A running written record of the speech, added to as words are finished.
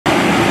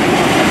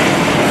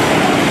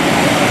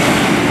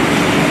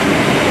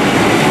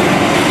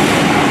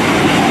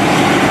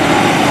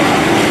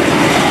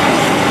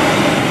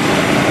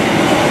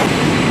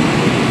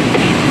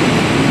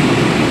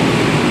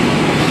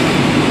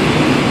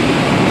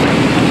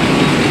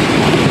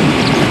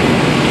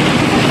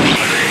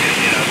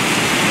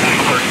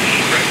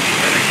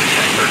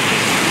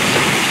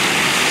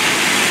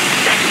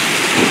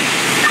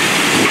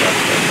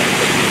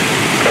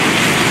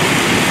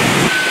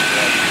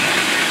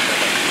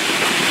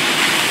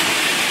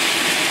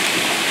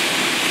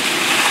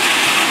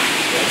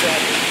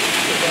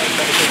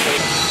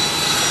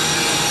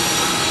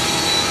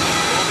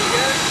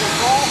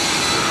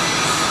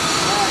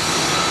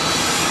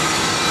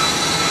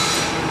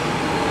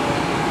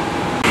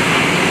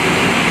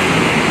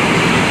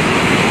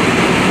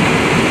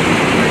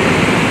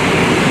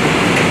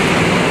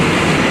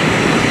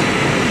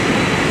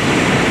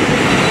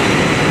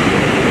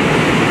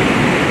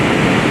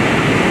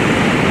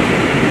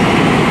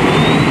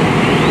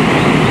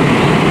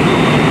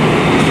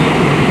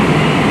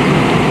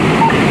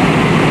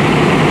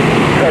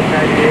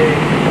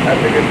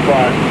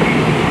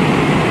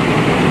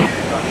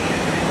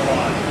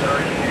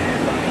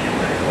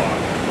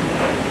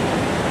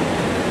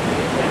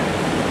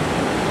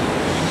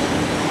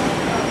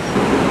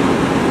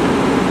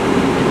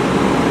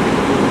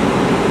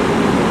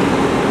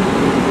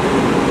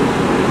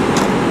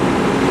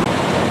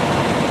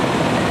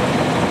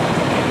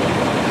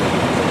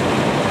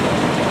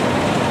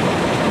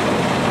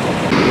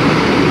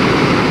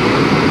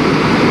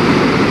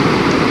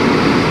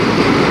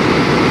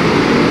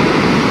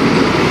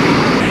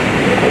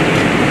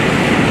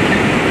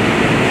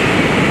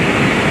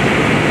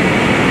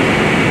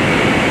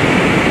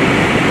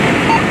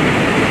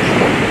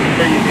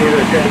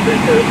send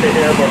it to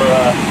him or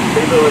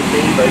leave it with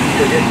me, but you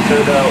should get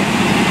good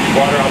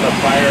water on the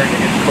fire and you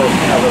get close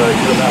to have a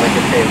good amount of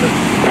containment.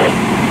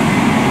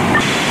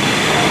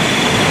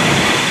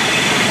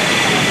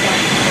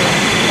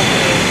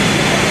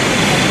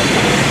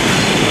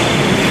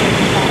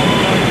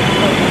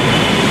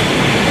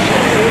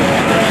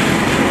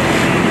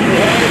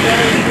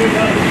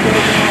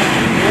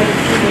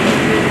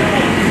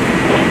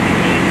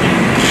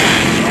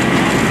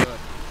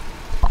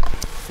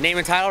 Name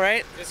and title,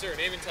 right? Yes, sir.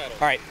 Name and title.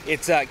 All right.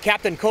 It's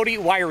Captain Cody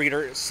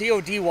Weyreater,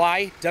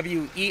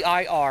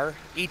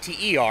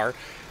 C-O-D-Y-W-E-I-R-E-T-E-R,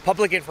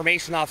 Public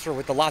Information Officer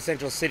with the Los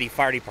Angeles City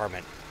Fire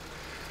Department.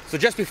 So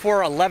just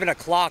before 11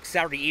 o'clock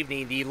Saturday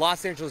evening, the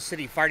Los Angeles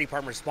City Fire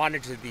Department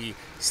responded to the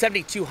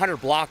 7200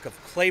 block of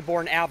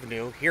Clybourn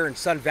Avenue here in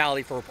Sun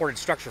Valley for reported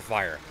structure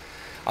fire.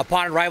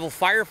 Upon arrival,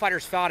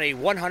 firefighters found a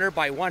 100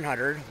 by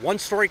 100,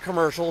 one-story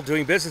commercial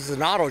doing business as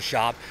an auto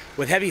shop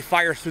with heavy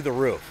fire through the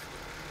roof.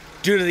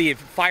 Due to the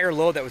fire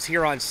load that was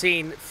here on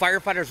scene,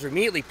 firefighters were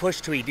immediately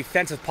pushed to a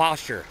defensive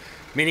posture,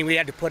 meaning we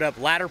had to put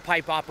up ladder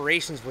pipe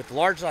operations with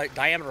large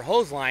diameter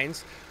hose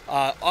lines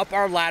up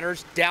our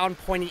ladders, down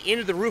pointing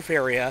into the roof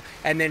area,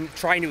 and then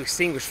trying to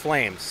extinguish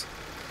flames.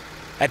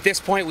 At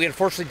this point, we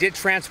unfortunately did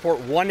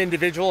transport one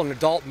individual, an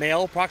adult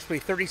male,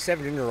 approximately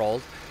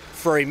 37-year-old,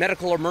 for a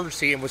medical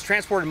emergency and was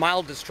transported in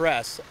mild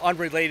distress,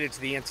 unrelated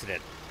to the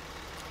incident.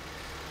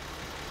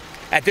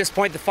 At this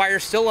point, the fire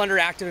is still under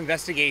active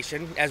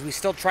investigation as we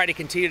still try to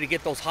continue to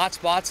get those hot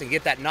spots and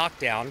get that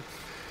knockdown.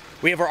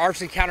 We have our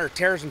arson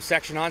counterterrorism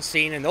section on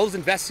scene, and those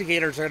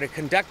investigators are going to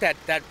conduct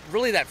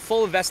that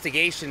full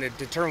investigation to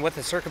determine what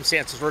the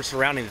circumstances were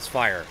surrounding this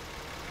fire.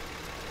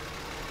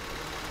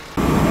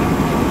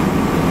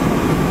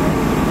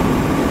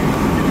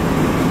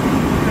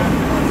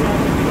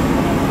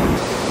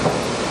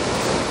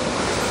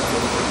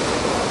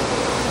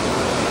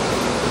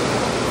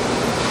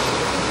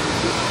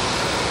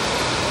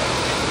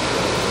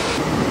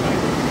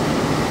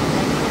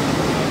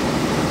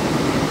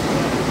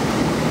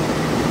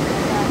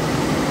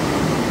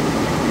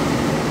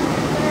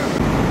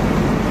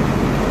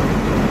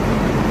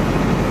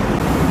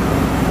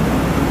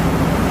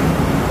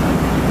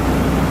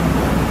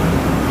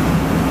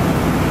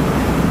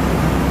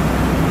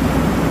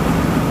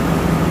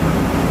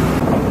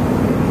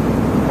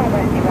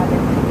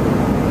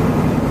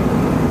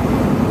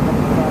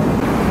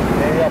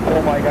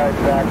 Pull my guys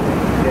back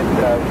and get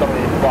some of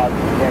these spots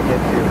you can't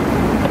get to.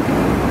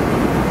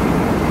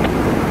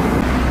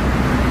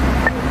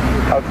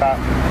 How's that?